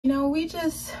we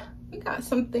got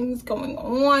some things going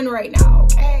on right now,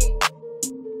 okay?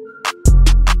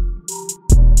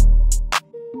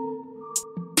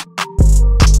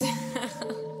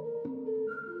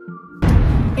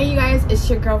 Hey you guys, it's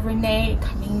your girl Renee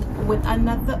coming with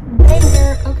another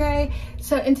banger, okay?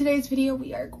 So in today's video,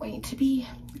 we are going to be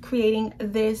creating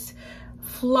this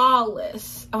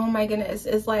flawless, oh my goodness,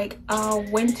 it's like a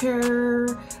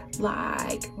winter,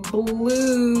 like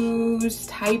blues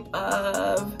type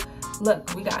of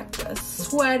look. We got the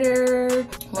sweater.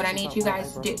 What I need you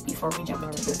guys to do before we jump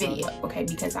into the video, okay,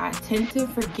 because I tend to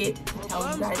forget to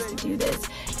tell you guys to do this,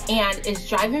 and it's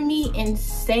driving me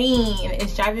insane.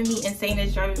 It's driving me insane.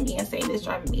 It's driving me insane. It's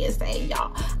driving me insane,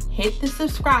 y'all. Hit the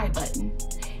subscribe button.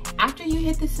 After you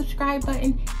hit the subscribe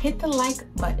button, hit the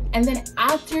like button. And then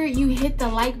after you hit the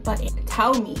like button,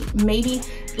 tell me,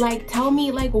 tell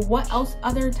me what else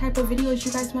other type of videos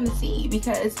you guys want to see,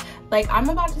 because like I'm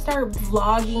about to start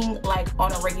vlogging like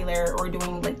on a regular, or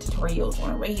doing like tutorials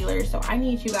on a regular. So I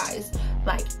need you guys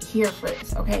like here for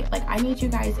this, okay? Like I need you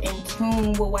guys in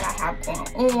tune with what I have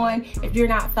going on. If you're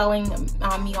not following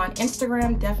me on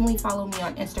Instagram, definitely follow me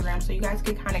on Instagram so you guys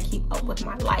can kind of keep up with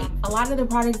my life. A lot of the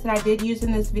products that I did use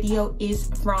in this video is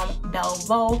from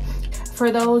Belle. For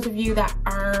those of you that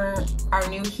are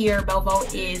new here, Belle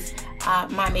is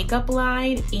my makeup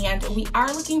line, and we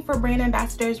are looking for brand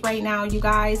ambassadors right now, you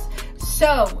guys.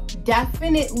 So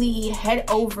definitely head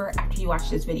over after you watch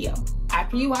this video.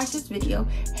 After you watch this video,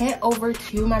 head over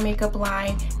to my makeup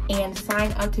line and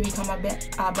sign up to become a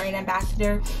brand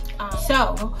ambassador.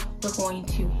 So we're going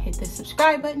to hit the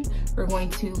subscribe button, we're going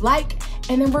to like,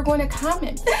 and then we're going to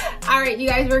comment. All right, you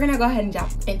guys, we're gonna go ahead and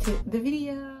jump into the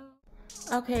video.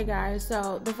 Okay guys,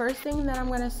 so the first thing that I'm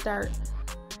gonna start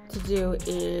to do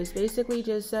is basically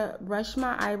just brush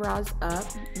my eyebrows up.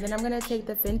 Then I'm gonna take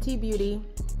the Fenty Beauty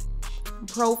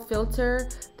Pro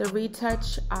Filtr, the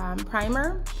Retouch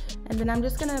primer, and then I'm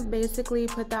just gonna basically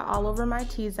put that all over my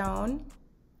T-zone,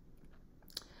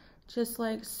 just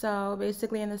like so,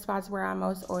 basically in the spots where I'm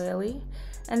most oily.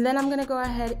 And then I'm gonna go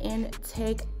ahead and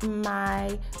take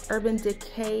my Urban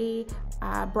Decay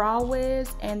Brow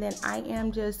Wiz, and then I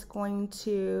am just going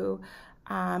to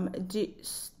do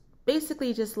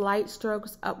basically just light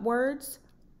strokes upwards,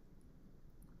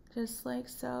 just like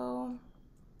so.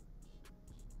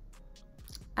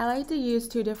 I like to use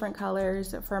two different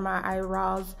colors for my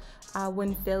eyebrows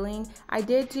when filling. I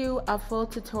did do a full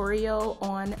tutorial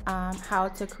on how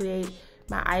to create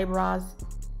my eyebrows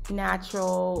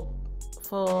natural,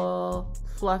 full,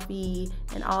 fluffy,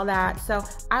 and all that. So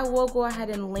I will go ahead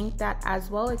and link that as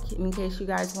well in case you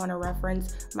guys want to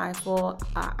reference my full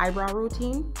eyebrow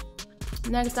routine.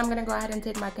 Next, I'm gonna go ahead and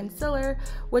take my concealer,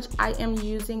 which I am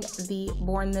using the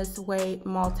Born This Way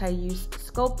multi-use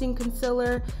sculpting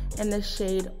concealer in the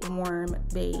shade Warm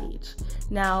Beige.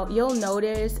 Now, you'll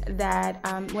notice that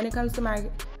when it comes to my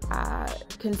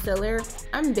concealer,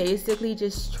 I'm basically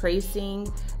just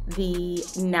tracing the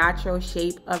natural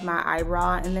shape of my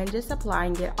eyebrow and then just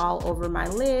applying it all over my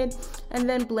lid and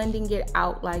then blending it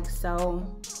out like so.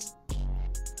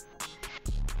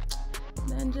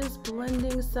 And just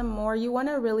blending some more. You want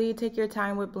to really take your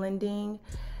time with blending.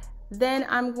 Then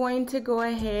I'm going to go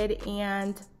ahead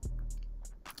and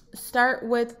start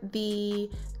with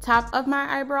the top of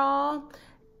my eyebrow,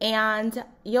 and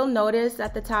you'll notice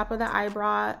at the top of the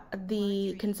eyebrow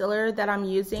the concealer that I'm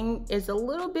using is a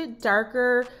little bit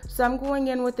darker, so I'm going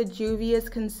in with the Juvias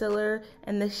Concealer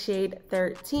in the shade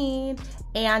 13.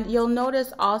 And you'll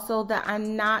notice also that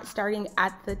I'm not starting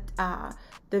at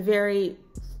the very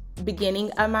beginning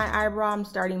of my eyebrow, I'm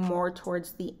starting more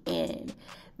towards the end.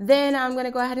 Then I'm going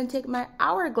to go ahead and take my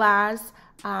Hourglass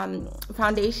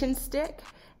foundation stick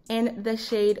in the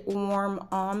shade Warm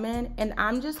Almond, and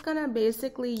I'm just going to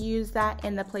basically use that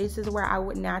in the places where I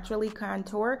would naturally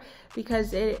contour, because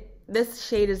this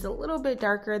shade is a little bit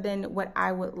darker than what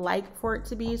I would like for it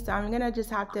to be. So I'm going to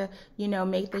just have to, you know,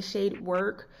 make the shade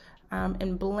work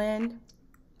and blend.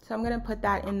 So I'm going to put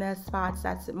that in the spots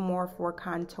that's more for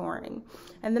contouring.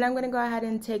 And then I'm going to go ahead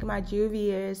and take my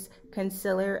Juvias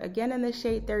Concealer, again in the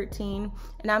shade 13,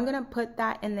 and I'm going to put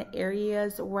that in the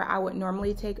areas where I would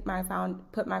normally take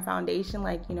put my foundation,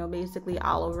 like, you know, basically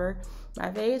all over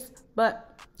my face.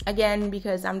 But again,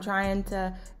 because I'm trying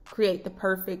to create the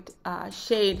perfect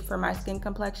shade for my skin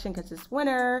complexion, because it's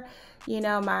winter, you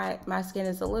know, my skin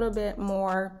is a little bit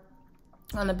more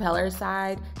on the paler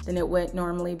side than it would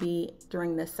normally be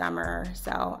during the summer.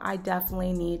 So I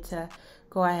definitely need to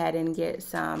go ahead and get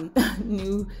some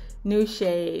new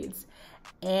shades.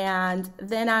 And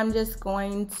then I'm just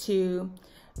going to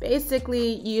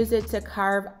basically use it to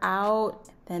carve out,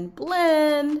 then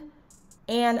blend,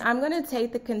 And I'm going to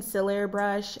take the concealer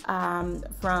brush from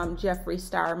Jeffree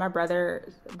Star. My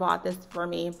brother bought this for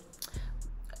me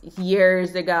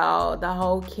years ago. The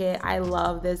whole kit. I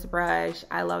love this brush.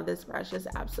 I love this brush. It's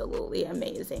absolutely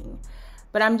amazing.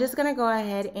 But I'm just going to go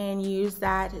ahead and use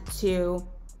that to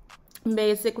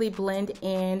basically blend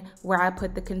in where I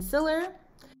put the concealer.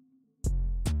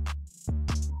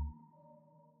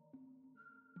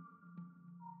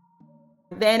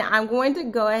 Then I'm going to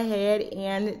go ahead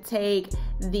and take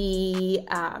the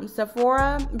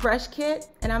Sephora brush kit,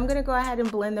 and I'm going to go ahead and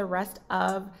blend the rest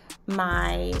of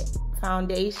my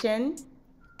foundation.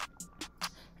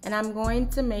 And I'm going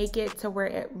to make it to where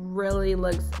it really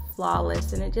looks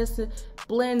flawless and it just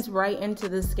blends right into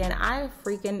the skin. I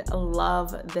freaking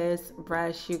love this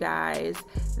brush, you guys.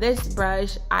 This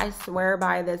brush, I swear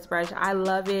by this brush. I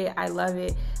love it. I love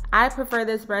it. I prefer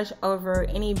this brush over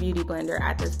any beauty blender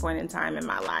at this point in time in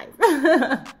my life.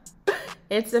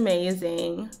 It's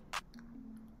amazing.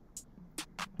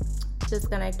 Just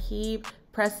gonna keep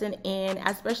pressing in,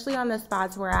 especially on the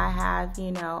spots where I have,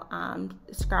 you know,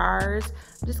 scars.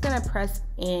 I'm just gonna press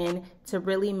in to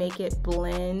really make it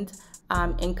blend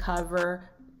and cover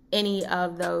any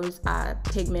of those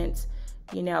pigment,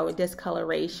 you know,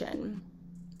 discoloration.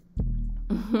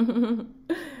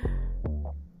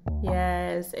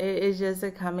 Yes, it is just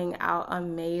coming out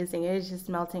amazing. It is just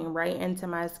melting right into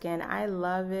my skin. I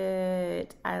love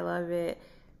it. I love it.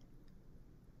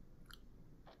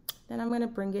 Then I'm going to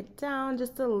bring it down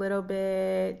just a little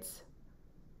bit.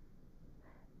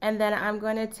 And then I'm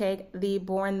going to take the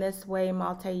Born This Way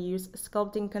Multi-Use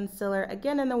Sculpting Concealer,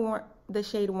 again in the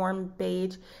shade Warm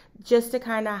Beige, just to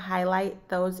kind of highlight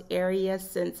those areas,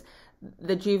 since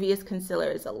the Juvias Concealer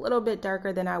is a little bit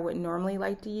darker than I would normally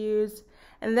like to use.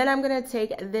 And then I'm going to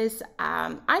take this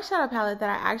eyeshadow palette that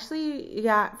I actually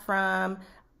got from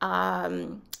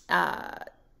my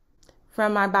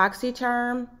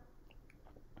BoxyCharm.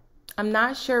 I'm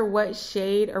not sure what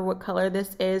shade or what color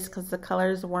this is because the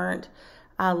colors weren't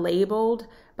labeled,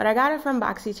 but I got it from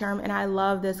BoxyCharm and I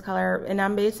love this color. And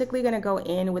I'm basically going to go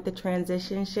in with the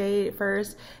transition shade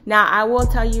first. Now, I will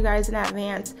tell you guys in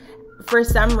advance, for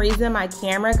some reason my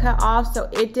camera cut off, so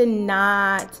it did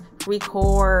not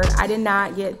record. I did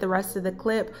not get the rest of the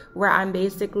clip where I'm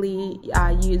basically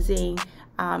using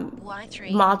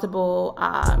multiple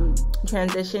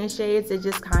transition shades. It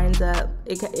just kind of,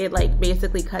 it like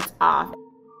basically cuts off.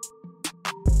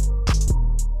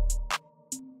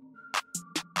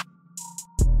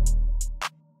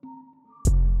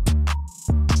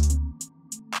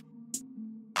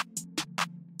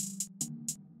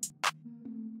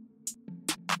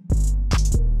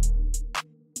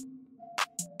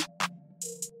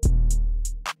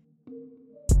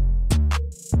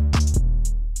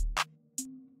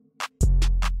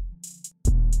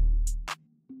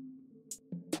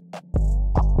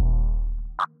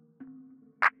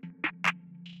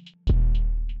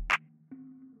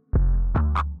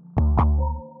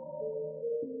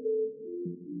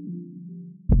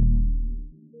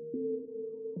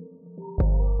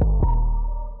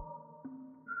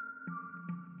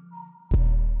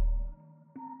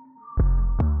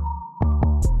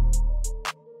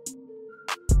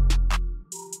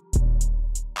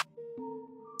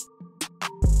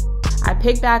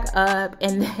 Picked back up,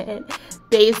 and then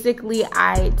basically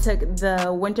I took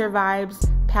the Winter Vibes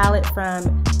palette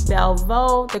from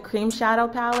Belle, the cream shadow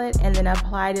palette, and then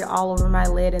applied it all over my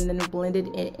lid and then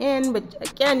blended it in. But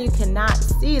again, you cannot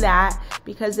see that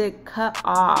because it cut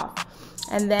off.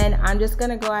 And then I'm just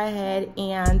gonna go ahead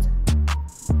and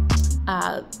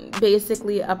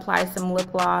basically apply some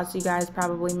lip gloss. You guys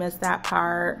probably missed that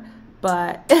part,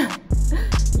 but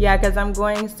yeah, because I'm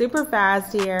going super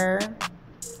fast here.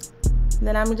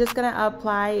 Then I'm just gonna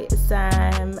apply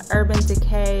some Urban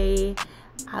Decay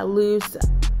loose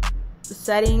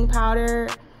setting powder,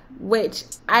 which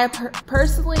I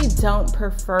personally don't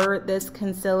prefer this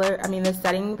concealer. I mean, the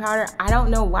setting powder. I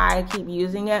don't know why I keep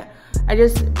using it. I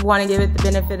just want to give it the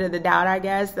benefit of the doubt, I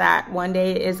guess, that one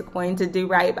day it is going to do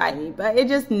right by me, but it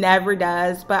just never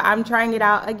does. But I'm trying it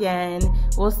out again.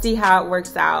 We'll see how it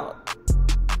works out.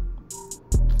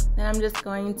 Then I'm just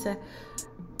going to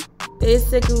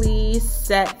basically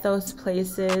set those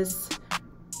places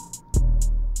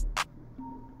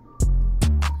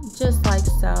just like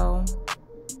so.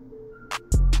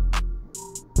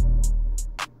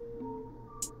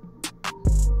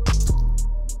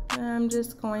 And I'm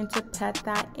just going to pat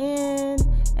that in,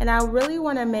 and I really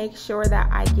want to make sure that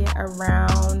I get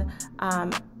around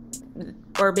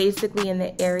or basically in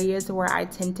the areas where I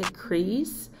tend to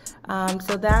crease,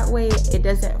 so that way it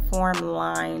doesn't form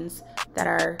lines that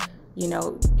are, you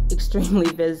know, extremely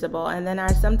visible. And then I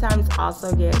sometimes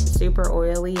also get super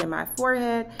oily in my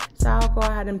forehead, so I'll go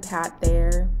ahead and pat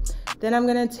there. Then I'm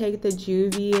gonna take the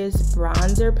Juvias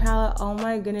bronzer palette. Oh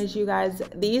my goodness, you guys,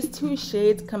 these two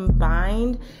shades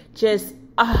combined just,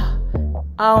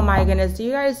 oh my goodness, do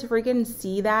you guys freaking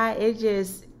see that? It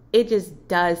just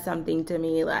does something to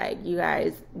me like you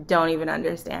guys don't even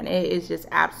understand. It is just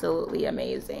absolutely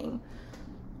amazing.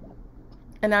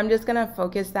 And I'm just gonna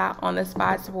focus that on the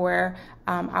spots where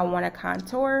I wanna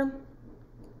contour.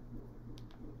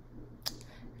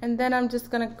 And then I'm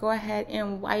just gonna go ahead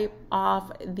and wipe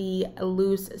off the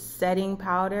loose setting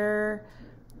powder.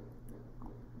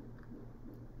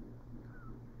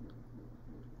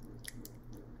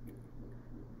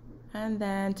 And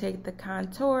then take the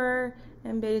contour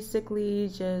and basically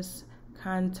just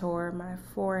contour my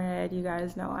forehead. You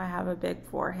guys know I have a big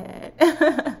forehead.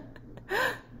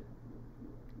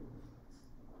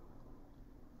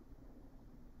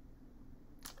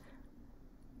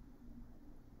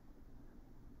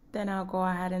 Then I'll go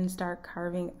ahead and start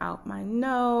carving out my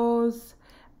nose.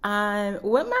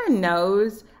 With my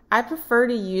nose, I prefer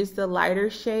to use the lighter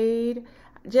shade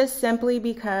just simply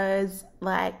because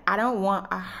like I don't want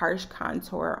a harsh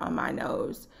contour on my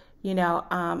nose. You know,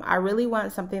 I really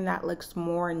want something that looks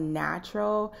more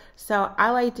natural. So I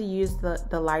like to use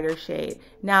the lighter shade.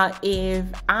 Now, if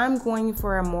I'm going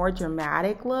for a more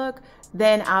dramatic look,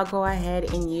 then I'll go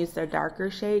ahead and use the darker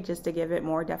shade just to give it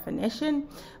more definition.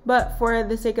 But for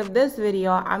the sake of this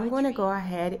video, I'm going to go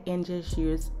ahead and just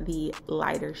use the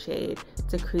lighter shade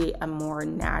to create a more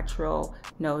natural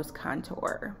nose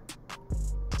contour.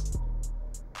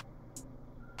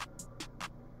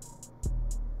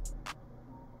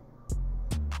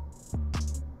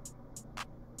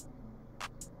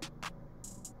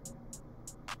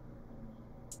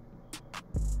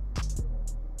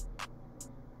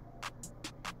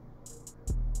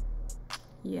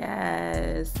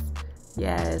 Yes,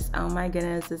 yes, oh my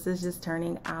goodness, this is just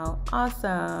turning out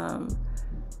awesome.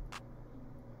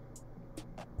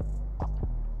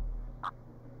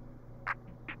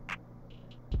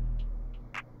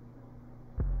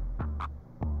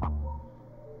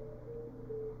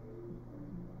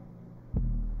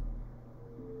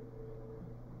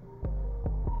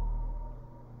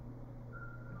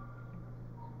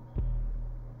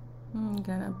 I'm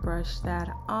gonna brush that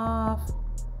off.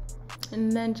 And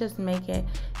then just make it,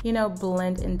 you know,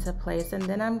 blend into place. And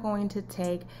then I'm going to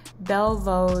take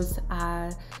Belle's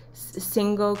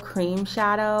single cream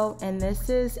shadow, and this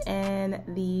is in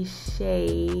the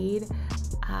shade,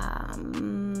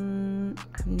 I'm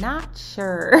not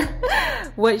sure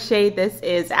what shade this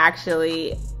is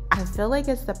actually. I feel like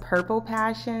it's the Purple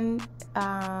Passion.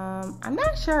 I'm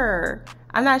not sure.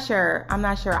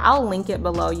 I'll link it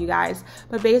below, you guys.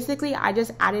 But basically, I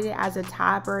just added it as a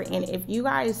topper. And if you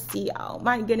guys see, oh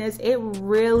my goodness, it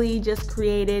really just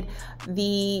created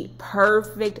the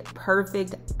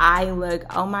perfect eye look.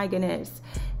 Oh my goodness.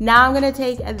 Now I'm going to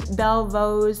take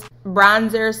Belle's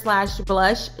bronzer slash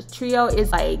blush trio.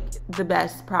 Is like the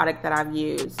best product that I've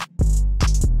used.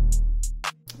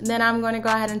 Then I'm going to go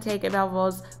ahead and take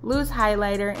Belle's loose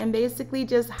highlighter and basically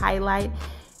just highlight,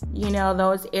 you know,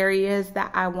 those areas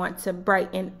that I want to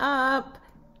brighten up.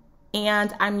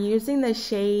 And I'm using the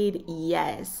shade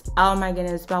Yass. Oh my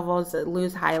goodness, Belle's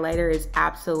loose highlighter is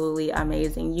absolutely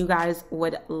amazing. You guys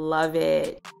would love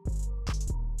it.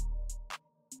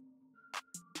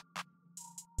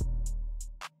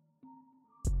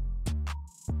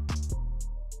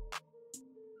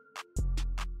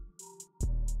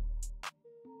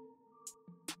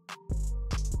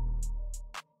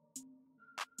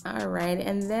 All right,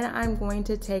 and then I'm going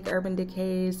to take Urban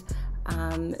Decay's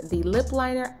the lip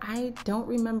liner. I don't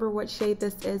remember what shade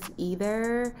this is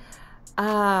either,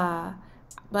 but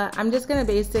I'm just gonna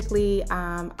basically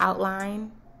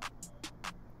outline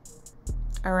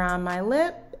around my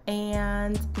lip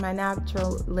and my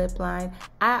natural lip line.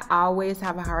 I always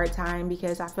have a hard time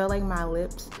because I feel like my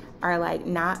lips are like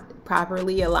not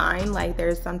properly aligned, like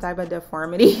there's some type of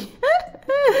deformity.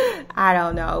 I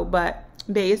don't know, but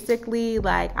basically,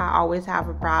 like, I always have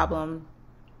a problem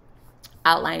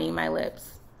outlining my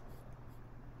lips.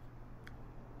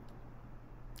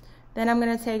 Then I'm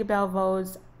going to take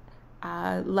Belle's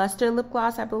Luster Lip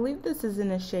Gloss. I believe this is in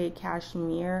the shade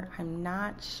Cashmere. I'm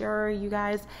not sure, you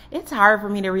guys. It's hard for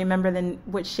me to remember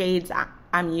what shades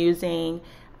I'm using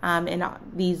in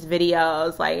these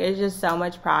videos. Like, it's just so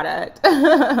much product.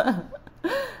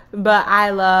 But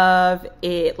I love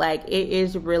it. Like, it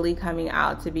is really coming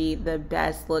out to be the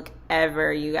best look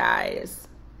ever, you guys.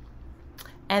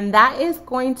 And that is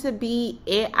going to be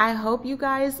it. I hope you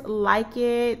guys like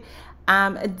it.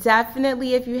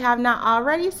 Definitely, if you have not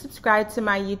already, subscribe to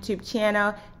my YouTube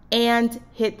channel and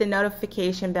hit the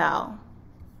notification bell.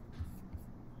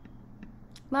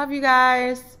 Love you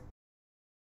guys.